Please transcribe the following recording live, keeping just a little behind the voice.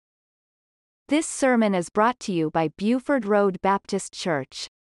This sermon is brought to you by Buford Road Baptist Church.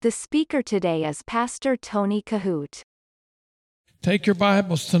 The speaker today is Pastor Tony Kohout. Take your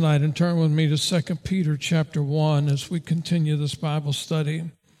Bibles tonight and turn with me to 2 Peter chapter 1 as we continue this Bible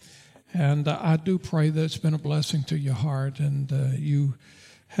study. And I do pray that it's been a blessing to your heart, and you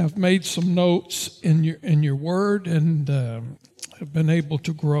have made some notes in your word and have been able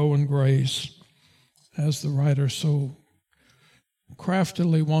to grow in grace, as the writer so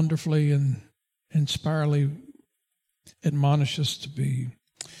craftily, wonderfully, and inspiringly admonishes to be.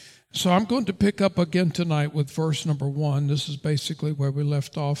 So I'm going to pick up again tonight with verse number 1. This is basically where we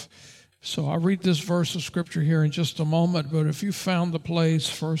left off. So I'll read this verse of Scripture here in just a moment, but if you found the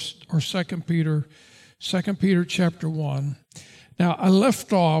place, 2 Peter chapter 1. Now, I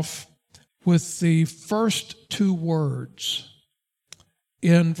left off with the first two words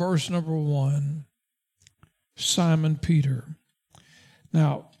in verse number 1, Simon Peter.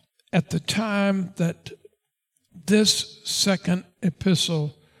 Now, at the time that this second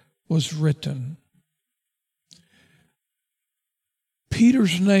epistle was written,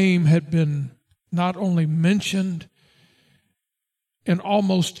 Peter's name had been not only mentioned in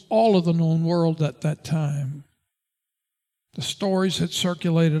almost all of the known world at that time. The stories had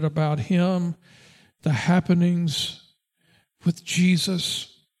circulated about him, the happenings with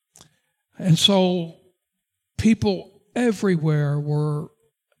Jesus. And so people everywhere were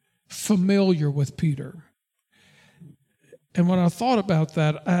familiar with Peter. And when I thought about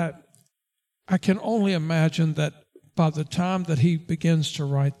that, I can only imagine that by the time that he begins to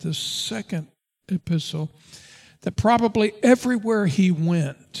write this second epistle, that probably everywhere he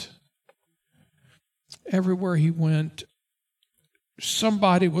went,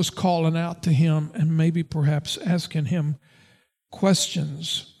 somebody was calling out to him and maybe perhaps asking him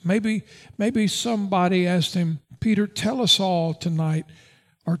questions. Maybe somebody asked him, Peter, tell us all tonight,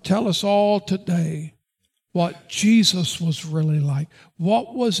 or tell us all today what Jesus was really like.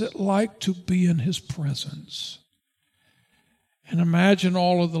 What was it like to be in his presence? And imagine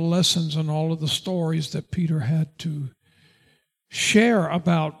all of the lessons and all of the stories that Peter had to share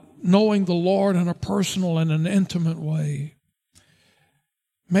about knowing the Lord in a personal and an intimate way.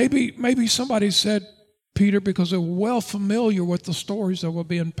 Maybe somebody said, Peter, because they were well familiar with the stories that were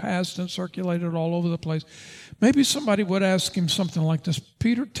being passed and circulated all over the place, maybe somebody would ask him something like this,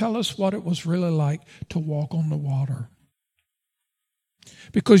 Peter, tell us what it was really like to walk on the water.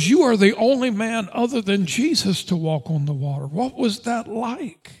 Because you are the only man other than Jesus to walk on the water. What was that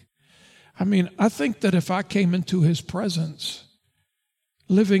like? I mean, I think that if I came into his presence,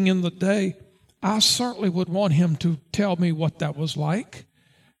 living in the day, I certainly would want him to tell me what that was like,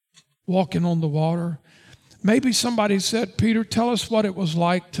 walking on the water. Maybe somebody said, Peter, tell us what it was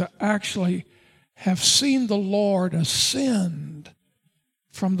like to actually have seen the Lord ascend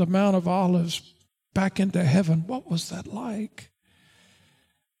from the Mount of Olives back into heaven. What was that like?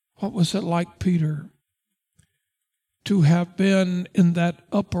 What was it like, Peter, to have been in that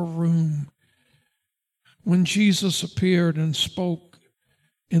upper room when Jesus appeared and spoke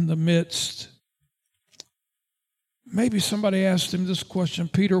in the midst? Maybe somebody asked him this question,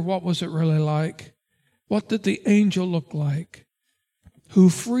 Peter, what was it really like? What did the angel look like who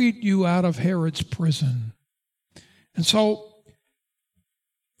freed you out of Herod's prison? And so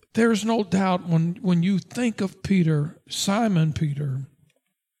there's no doubt when you think of Peter, Simon Peter,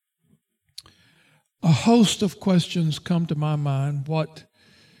 a host of questions come to my mind. What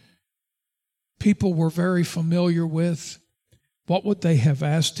people were very familiar with, what would they have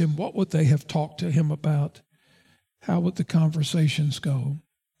asked him? What would they have talked to him about? How would the conversations go?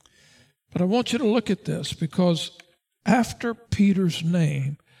 But I want you to look at this, because after Peter's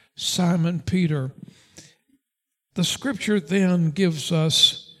name, Simon Peter, the Scripture then gives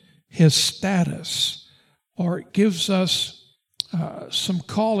us his status, or it gives us some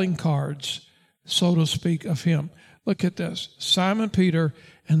calling cards, so to speak, of him. Look at this, Simon Peter,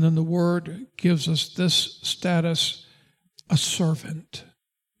 and then the Word gives us this status, a servant.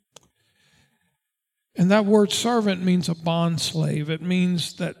 And that word servant means a bond slave. It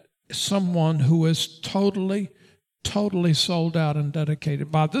means that someone who is totally sold out and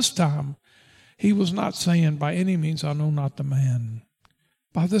dedicated. By this time, he was not saying, by any means, I know not the man.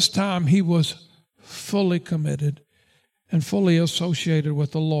 By this time, he was fully committed and fully associated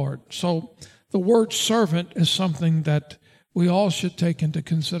with the Lord. So the word servant is something that we all should take into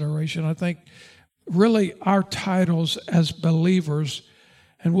consideration. I think really our titles as believers,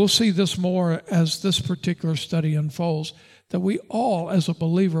 and we'll see this more as this particular study unfolds, that we all, as a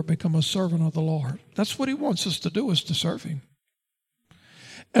believer, become a servant of the Lord. That's what he wants us to do, is to serve him.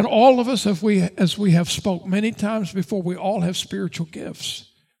 And all of us, as we have spoke many times before, we all have spiritual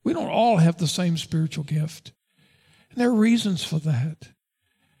gifts. We don't all have the same spiritual gift. And there are reasons for that.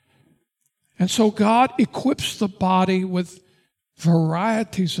 And so God equips the body with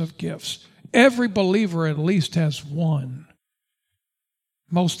varieties of gifts. Every believer at least has one.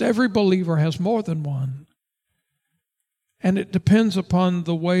 Most every believer has more than one. And it depends upon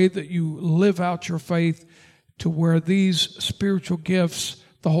the way that you live out your faith to where these spiritual gifts,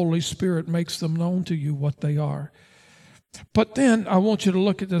 the Holy Spirit makes them known to you what they are. But then I want you to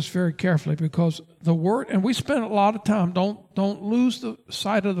look at this very carefully, because the Word, and we spent a lot of time, don't lose the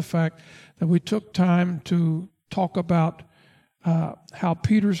sight of the fact that we took time to talk about how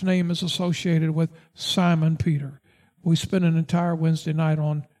Peter's name is associated with Simon Peter. We spent an entire Wednesday night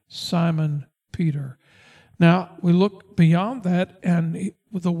on Simon Peter. Now, we look beyond that, and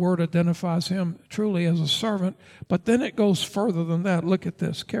the Word identifies him truly as a servant, but then it goes further than that. Look at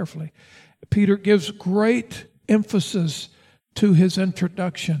this carefully. Peter gives great emphasis to his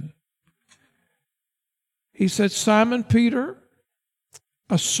introduction. He said, Simon Peter,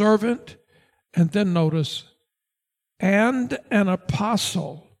 a servant, and then notice, and an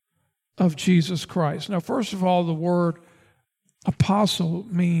apostle of Jesus Christ. Now, first of all, the word apostle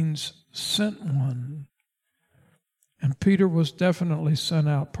means sent one. And Peter was definitely sent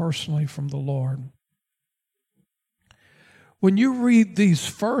out personally from the Lord. When you read these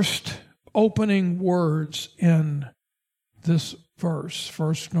first opening words in this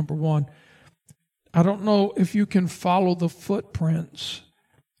verse number 1, I don't know if you can follow the footprints,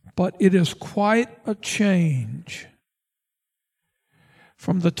 but it is quite a change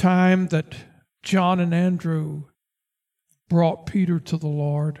from the time that John and Andrew brought Peter to the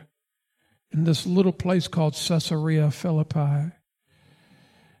Lord in this little place called Caesarea Philippi.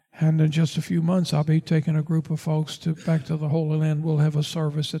 And in just a few months, I'll be taking a group of folks back to the Holy Land. We'll have a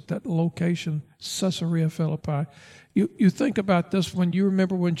service at that location, Caesarea Philippi. You think about this when you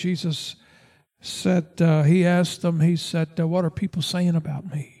remember when Jesus said, he asked them, he said, what are people saying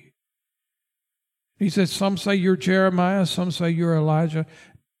about me? He said, some say you're Jeremiah, some say you're Elijah.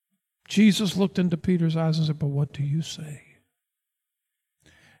 Jesus looked into Peter's eyes and said, but what do you say?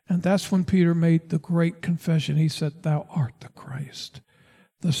 And that's when Peter made the great confession. He said, thou art the Christ,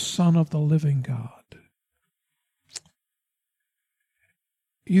 the Son of the living God.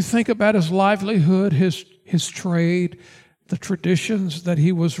 You think about his livelihood, his trade, the traditions that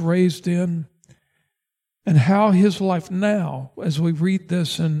he was raised in, and how his life now, as we read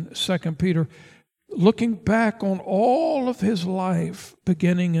this in 2 Peter, looking back on all of his life,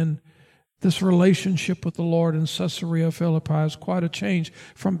 beginning in this relationship with the Lord in Caesarea Philippi, is quite a change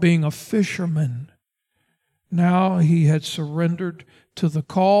from being a fisherman. Now he had surrendered to the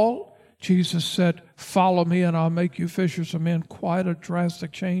call. Jesus said, follow me and I'll make you fishers of men. Quite a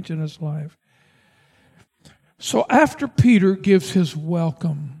drastic change in his life. So after Peter gives his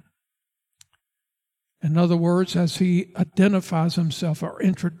welcome, in other words, as he identifies himself or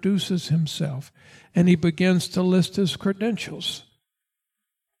introduces himself, and he begins to list his credentials.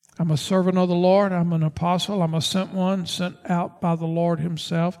 I'm a servant of the Lord. I'm an apostle. I'm a sent one, sent out by the Lord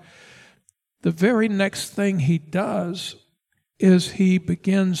himself. The very next thing he does is he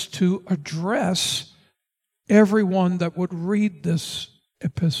begins to address everyone that would read this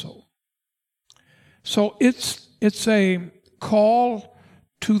epistle. So it's a call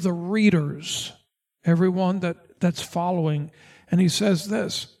to the readers, everyone that's following. And he says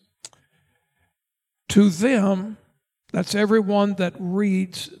this, to them, that's everyone that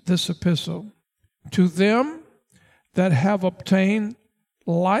reads this epistle, to them that have obtained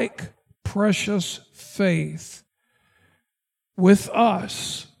like precious faith with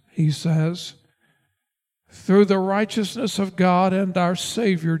us, he says, through the righteousness of God and our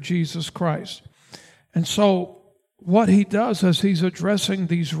Savior, Jesus Christ. And so what he does as he's addressing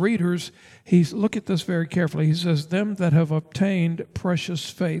these readers, look at this very carefully. He says, them that have obtained precious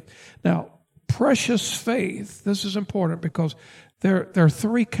faith. Now, precious faith, this is important because there are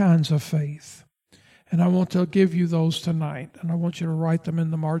three kinds of faith. And I want to give you those tonight. And I want you to write them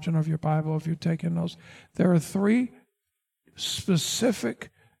in the margin of your Bible if you're taking those. There are three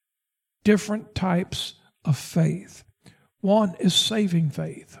specific, different types of faith. One is saving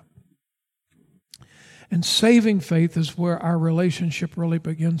faith. And saving faith is where our relationship really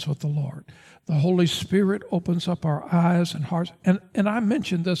begins with the Lord. The Holy Spirit opens up our eyes and hearts. And I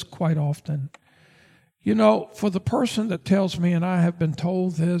mention this quite often. You know, for the person that tells me, and I have been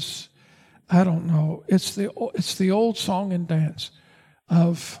told this, I don't know, it's the old song and dance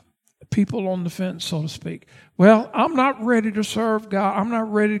of people on the fence, so to speak. Well, I'm not ready to serve God. I'm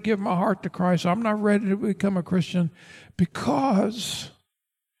not ready to give my heart to Christ. I'm not ready to become a Christian because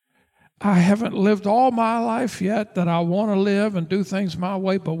I haven't lived all my life yet that I want to live and do things my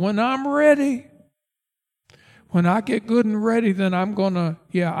way, but when I'm ready, when I get good and ready, then I'm going to,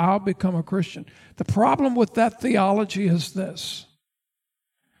 I'll become a Christian. The problem with that theology is this.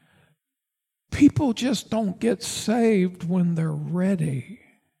 People just don't get saved when they're ready.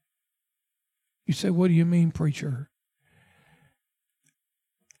 You say, what do you mean, preacher?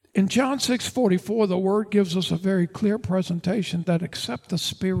 In John 6:44, the Word gives us a very clear presentation that except the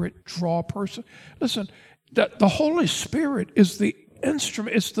Spirit draw a person. Listen, the Holy Spirit is the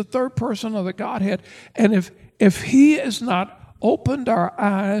instrument. It's the third person of the Godhead. And if He has not opened our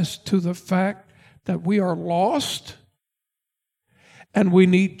eyes to the fact that we are lost and we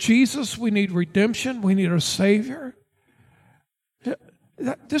need Jesus, we need redemption, we need a Savior,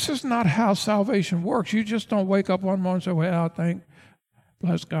 this is not how salvation works. You just don't wake up one morning and say, well, I think,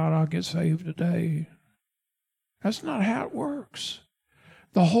 bless God, I'll get saved today. That's not how it works.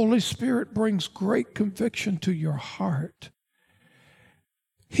 The Holy Spirit brings great conviction to your heart.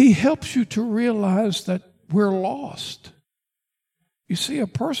 He helps you to realize that we're lost. You see, a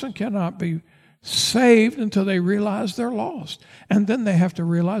person cannot be saved until they realize they're lost. And then they have to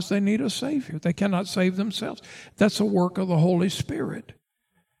realize they need a Savior. They cannot save themselves. That's a work of the Holy Spirit.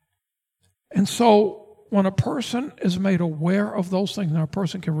 And so, when a person is made aware of those things, now a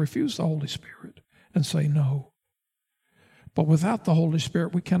person can refuse the Holy Spirit and say no. But without the Holy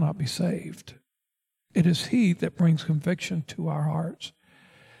Spirit, we cannot be saved. It is He that brings conviction to our hearts.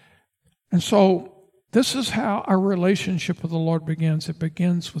 And so, this is how our relationship with the Lord begins. It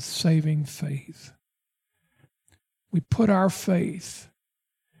begins with saving faith. We put our faith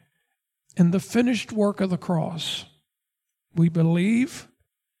in the finished work of the cross. We believe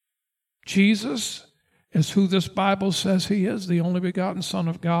Jesus is who this Bible says He is, the only begotten Son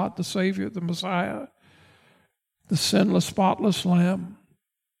of God, the Savior, the Messiah, the sinless, spotless Lamb,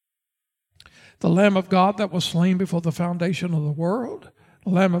 the Lamb of God that was slain before the foundation of the world, the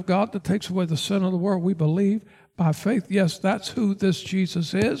Lamb of God that takes away the sin of the world. We believe by faith, yes, that's who this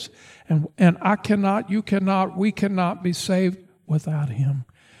Jesus is, and I cannot, you cannot, we cannot be saved without Him.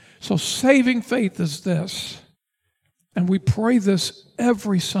 So saving faith is this, and we pray this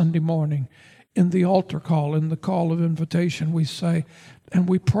every Sunday morning. In the altar call, in the call of invitation, we say, and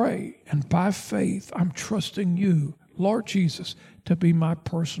we pray, and by faith, I'm trusting You, Lord Jesus, to be my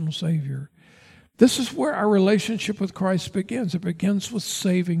personal Savior. This is where our relationship with Christ begins. It begins with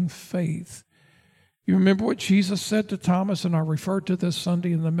saving faith. You remember what Jesus said to Thomas, and I referred to this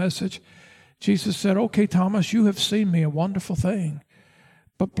Sunday in the message. Jesus said, okay, Thomas, you have seen me, a wonderful thing.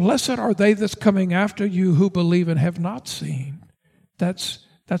 But blessed are they that's coming after you who believe and have not seen. That's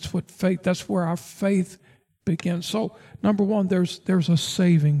what faith, that's where our faith begins. So, number one, there's a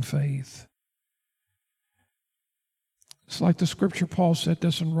saving faith. It's like the scripture, Paul said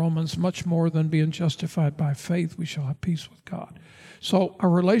this in Romans, much more than being justified by faith, we shall have peace with God. So, our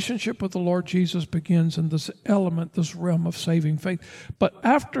relationship with the Lord Jesus begins in this element, this realm of saving faith. But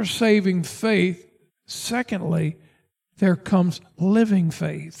after saving faith, secondly, there comes living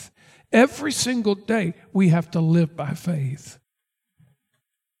faith. Every single day, we have to live by faith.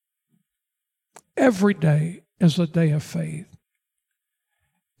 Every day is a day of faith.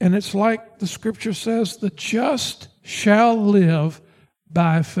 And it's like the scripture says, the just shall live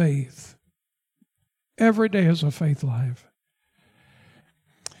by faith. Every day is a faith life.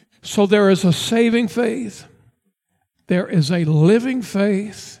 So there is a saving faith, there is a living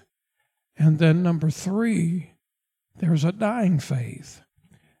faith, and then number three, there's a dying faith.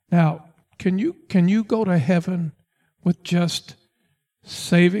 Now, can you go to heaven with just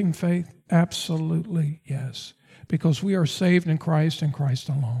saving faith? Absolutely, yes. Because we are saved in Christ and Christ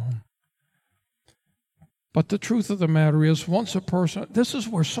alone. But the truth of the matter is, once a person, this is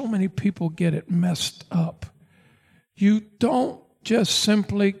where so many people get it messed up. You don't just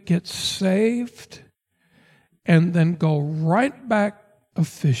simply get saved and then go right back a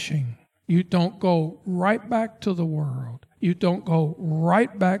fishing. You don't go right back to the world. You don't go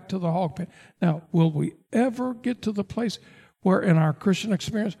right back to the hog pen. Now, will we ever get to the place where in our Christian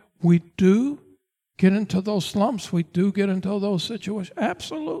experience we do get into those slumps? We do get into those situations?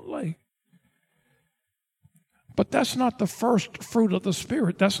 Absolutely. But that's not the first fruit of the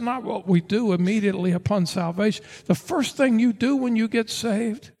Spirit. That's not what we do immediately upon salvation. The first thing you do when you get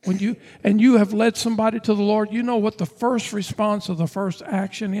saved, when you have led somebody to the Lord, you know what the first response or the first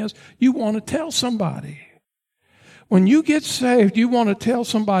action is? You want to tell somebody. When you get saved, you want to tell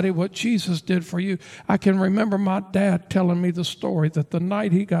somebody what Jesus did for you. I can remember my dad telling me the story that the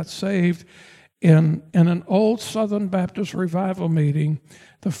night he got saved in an old Southern Baptist revival meeting,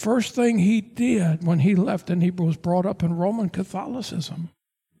 the first thing he did when he left, and he was brought up in Roman Catholicism,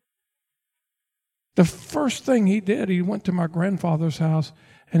 The first thing he did, he went to my grandfather's house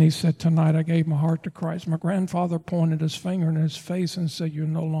and he said, tonight I gave my heart to Christ. My grandfather pointed his finger in his face and said, you're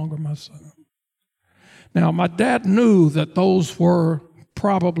no longer my son. Now, my dad knew that those were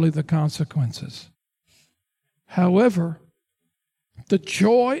probably the consequences. However, the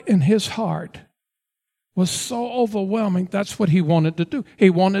joy in his heart was so overwhelming, that's what he wanted to do. He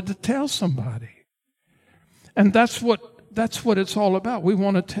wanted to tell somebody. And that's what it's all about. We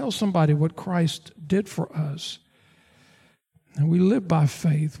want to tell somebody what Christ did for us. And we live by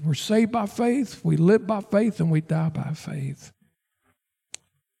faith. We're saved by faith, we live by faith, and we die by faith.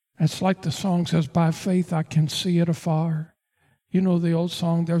 It's like the song says, by faith I can see it afar. You know the old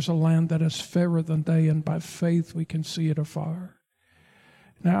song, there's a land that is fairer than day, and by faith we can see it afar.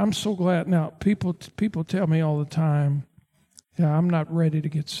 Now, I'm so glad. Now, people tell me all the time, yeah, I'm not ready to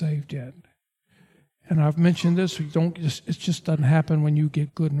get saved yet. And I've mentioned this, it just doesn't happen when you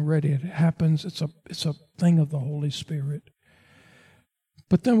get good and ready. It happens, it's a thing of the Holy Spirit.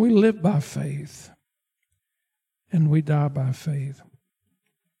 But then we live by faith, and we die by faith.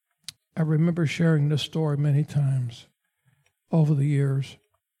 I remember sharing this story many times over the years.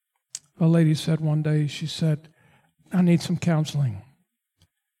 A lady said one day, she said, I need some counseling.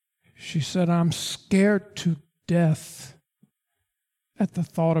 She said, I'm scared to death at the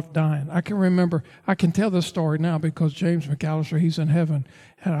thought of dying. I can tell this story now because James McAllister, he's in heaven,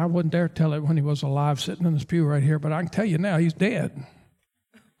 and I wouldn't dare tell it when he was alive sitting in this pew right here, but I can tell you now, he's dead.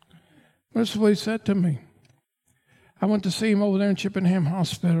 This is what he said to me. I went to see him over there in Chippenham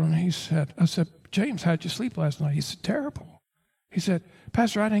Hospital, and I said, James, how'd you sleep last night? He said, terrible. He said,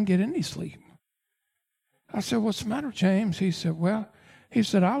 Pastor, I didn't get any sleep. I said, what's the matter, James? He said,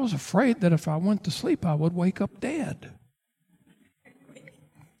 I was afraid that if I went to sleep, I would wake up dead.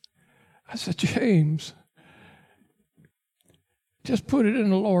 I said, James, just put it in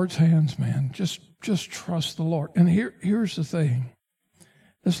the Lord's hands, man. Just trust the Lord. And here's the thing.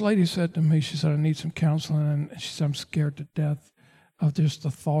 This lady said to me, she said, I need some counseling. And she said, I'm scared to death of just the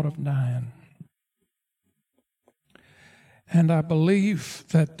thought of dying. And I believe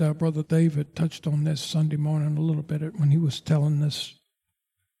that Brother David touched on this Sunday morning a little bit when he was telling this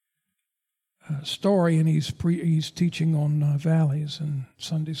story, and he's teaching on valleys in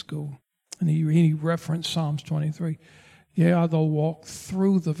Sunday school. And he referenced Psalms 23. Yeah, they'll walk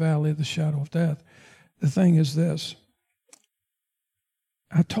through the valley of the shadow of death. The thing is this.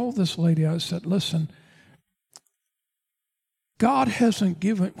 I told this lady, I said, listen, God hasn't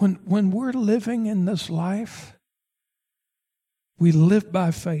given, when we're living in this life, we live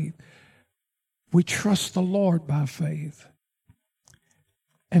by faith. We trust the Lord by faith.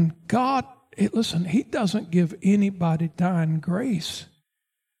 And God, listen, He doesn't give anybody dying grace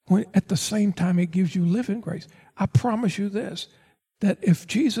when at the same time He gives you living grace. I promise you this, that if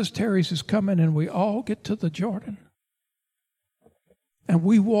Jesus tarries His coming and we all get to the Jordan, and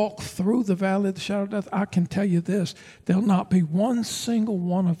we walk through the valley of the shadow of death, I can tell you this, there'll not be one single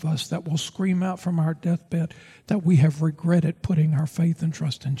one of us that will scream out from our deathbed that we have regretted putting our faith and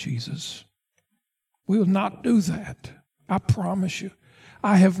trust in Jesus. We will not do that. I promise you.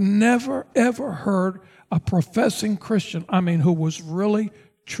 I have never, ever heard a professing Christian, who was really,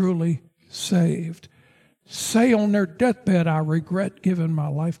 truly saved, say on their deathbed, I regret giving my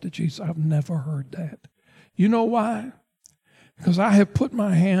life to Jesus. I've never heard that. You know why? Because I have put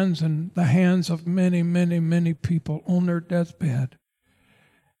my hands in the hands of many, many, many people on their deathbed.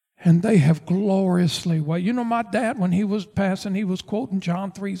 And they have gloriously, my dad, when he was passing, he was quoting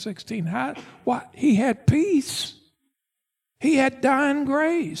John 3:16. He had peace. He had dying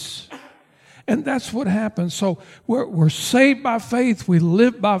grace. And that's what happens. So we're saved by faith, we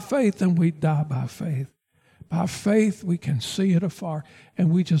live by faith, and we die by faith. By faith, we can see it afar,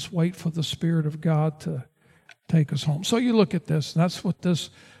 and we just wait for the Spirit of God to take us home. So you look at this. That's what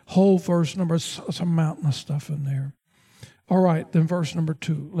this whole verse number is. It's a mountain of stuff in there. All right, then verse number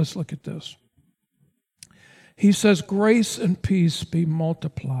 2. Let's look at this. He says, grace and peace be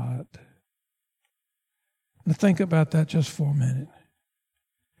multiplied. Now think about that just for a minute.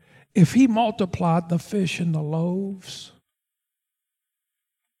 If He multiplied the fish and the loaves,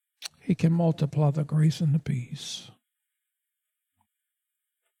 He can multiply the grace and the peace.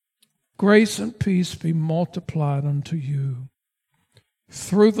 Grace and peace be multiplied unto you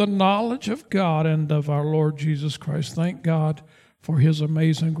through the knowledge of God and of our Lord Jesus Christ. Thank God for His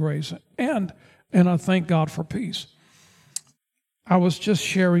amazing grace. And I thank God for peace. I was just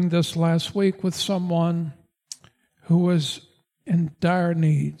sharing this last week with someone who was in dire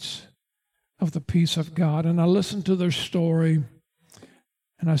needs of the peace of God. And I listened to their story,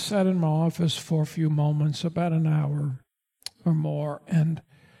 and I sat in my office for a few moments, about an hour or more, and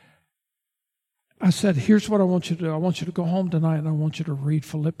I said, here's what I want you to do. I want you to go home tonight and I want you to read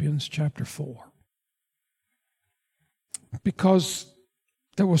Philippians chapter 4. Because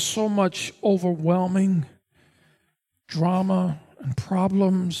there was so much overwhelming drama and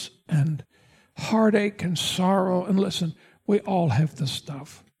problems and heartache and sorrow. And listen, we all have this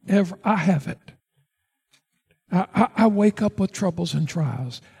stuff. I have it. I wake up with troubles and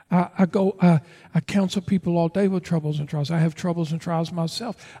trials. I counsel people all day with troubles and trials. I have troubles and trials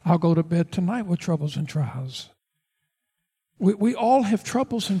myself. I'll go to bed tonight with troubles and trials. We all have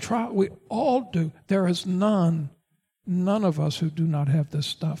troubles and trials. We all do. There is none of us who do not have this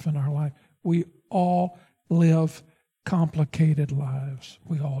stuff in our life. We all live complicated lives.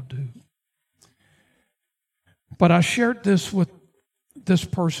 We all do. But I shared this with this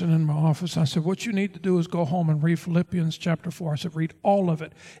person in my office. I said, what you need to do is go home and read Philippians chapter 4. I said, read all of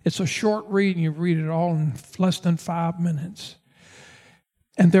it. It's a short read, and you read it all in less than 5 minutes.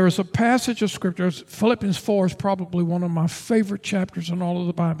 And there is a passage of Scripture. Philippians 4 is probably one of my favorite chapters in all of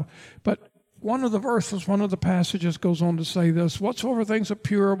the Bible. But one of the verses, one of the passages goes on to say this: whatsoever things are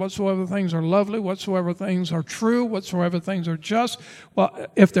pure, whatsoever things are lovely, whatsoever things are true, whatsoever things are just, well,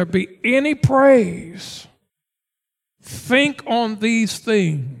 if there be any praise, think on these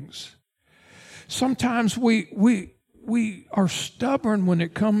things. Sometimes we are stubborn when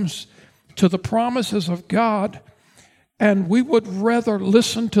it comes to the promises of God, and we would rather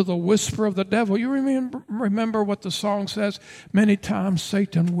listen to the whisper of the devil. You remember what the song says? Many times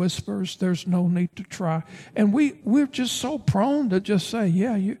Satan whispers, there's no need to try. And we're just so prone to just say,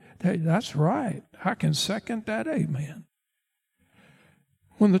 yeah, that's right. I can second that, amen.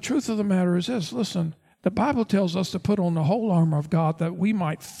 When the truth of the matter is this: listen, the Bible tells us to put on the whole armor of God that we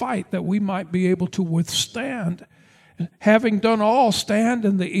might fight, that we might be able to withstand. Having done all, stand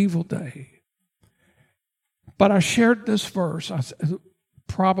in the evil day. But I shared this verse,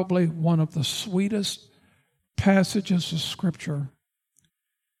 probably one of the sweetest passages of Scripture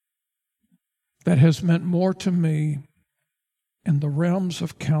that has meant more to me in the realms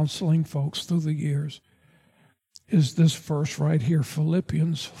of counseling folks through the years, is this verse right here,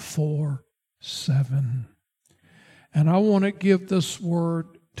 Philippians 4:7. And I want to give this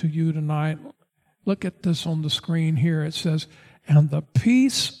word to you tonight. Look at this on the screen here. It says, and the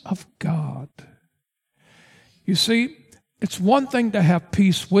peace of God. You see, it's one thing to have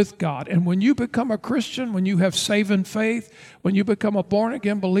peace with God. And when you become a Christian, when you have saving faith, when you become a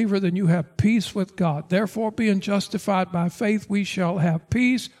born-again believer, then you have peace with God. Therefore, being justified by faith, we shall have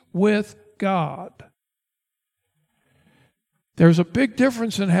peace with God. There's a big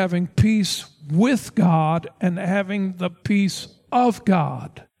difference in having peace with God and having the peace of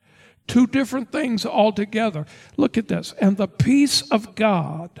God. Two different things altogether. Look at this. And the peace of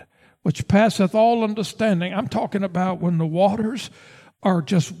God, which passeth all understanding. I'm talking about when the waters are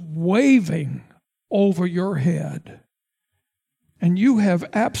just waving over your head, and you have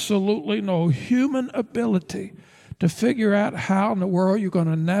absolutely no human ability to figure out how in the world you're going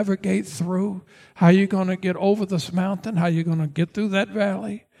to navigate through, how you're going to get over this mountain, how you're going to get through that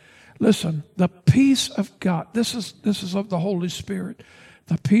valley. Listen, the peace of God, this is of the Holy Spirit.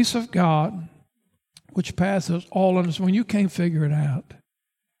 The peace of God, which passes all understanding. When you can't figure it out,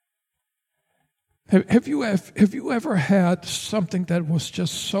 have you ever had something that was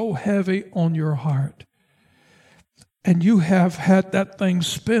just so heavy on your heart, and you have had that thing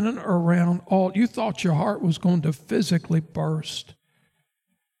spinning around you thought your heart was going to physically burst,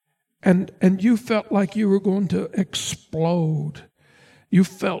 and you felt like you were going to explode. You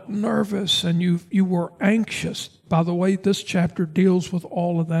felt nervous and you were anxious. By the way, this chapter deals with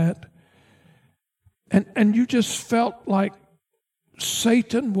all of that. And you just felt like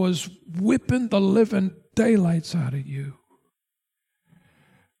Satan was whipping the living daylights out of you.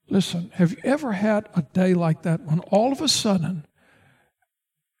 Listen, have you ever had a day like that when all of a sudden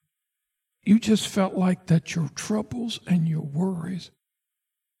you just felt like that your troubles and your worries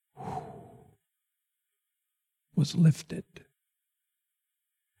was lifted,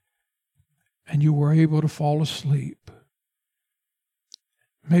 and you were able to fall asleep?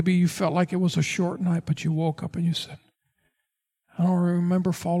 Maybe you felt like it was a short night, but you woke up and you said, I don't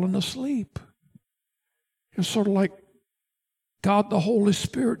remember falling asleep. It was sort of like God, the Holy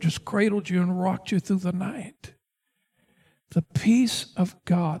Spirit, just cradled you and rocked you through the night. The peace of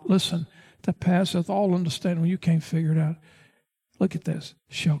God, listen, that passeth all understanding. When you can't figure it out, look at this,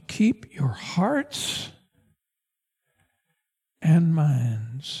 shall keep your hearts and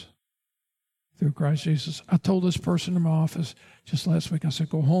minds through Christ Jesus. I told this person in my office just last week, I said,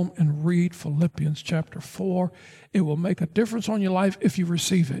 go home and read Philippians chapter 4. It will make a difference on your life if you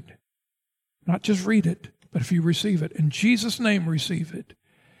receive it. Not just read it, but if you receive it. In Jesus' name, receive it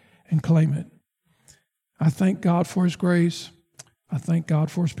and claim it. I thank God for His grace. I thank God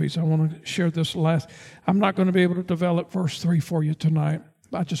for His peace. I want to share this last. I'm not going to be able to develop verse 3 for you tonight.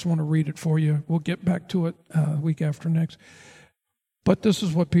 I just want to read it for you. We'll get back to it week after next. But this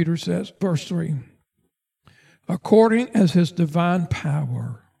is what Peter says, verse 3. According as His divine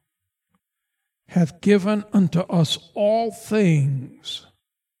power hath given unto us all things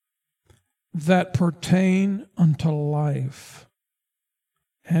that pertain unto life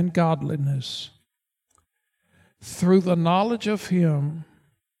and godliness, through the knowledge of Him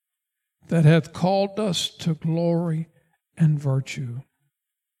that hath called us to glory and virtue.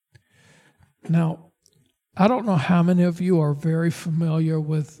 Now, I don't know how many of you are very familiar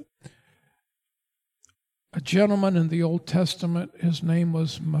with a gentleman in the Old Testament. His name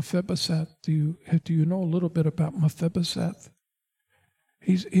was Mephibosheth. Do you know a little bit about Mephibosheth?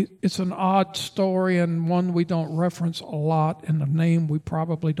 It's an odd story and one we don't reference a lot, and a name we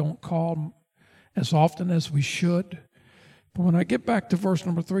probably don't call as often as we should. But when I get back to verse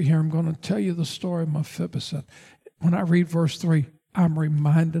number 3 here, I'm going to tell you the story of Mephibosheth. When I read verse 3, I'm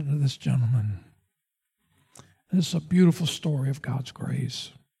reminded of this gentleman. This is a beautiful story of God's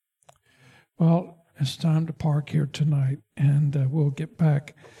grace. Well, it's time to park here tonight, and we'll get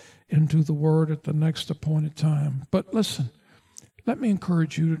back into the Word at the next appointed time. But listen, let me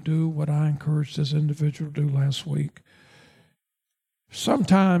encourage you to do what I encouraged this individual to do last week.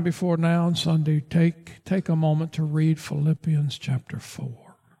 Sometime before now on Sunday, take a moment to read Philippians chapter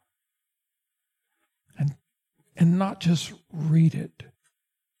 4. And not just read it,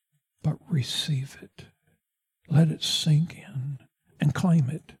 but receive it. Let it sink in and claim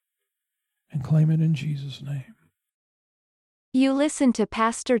it. And claim it in Jesus' name. You listen to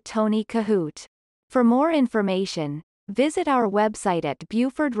Pastor Tony Kohout. For more information, visit our website at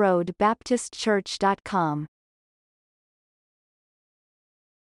BufordRoadBaptistChurch.com.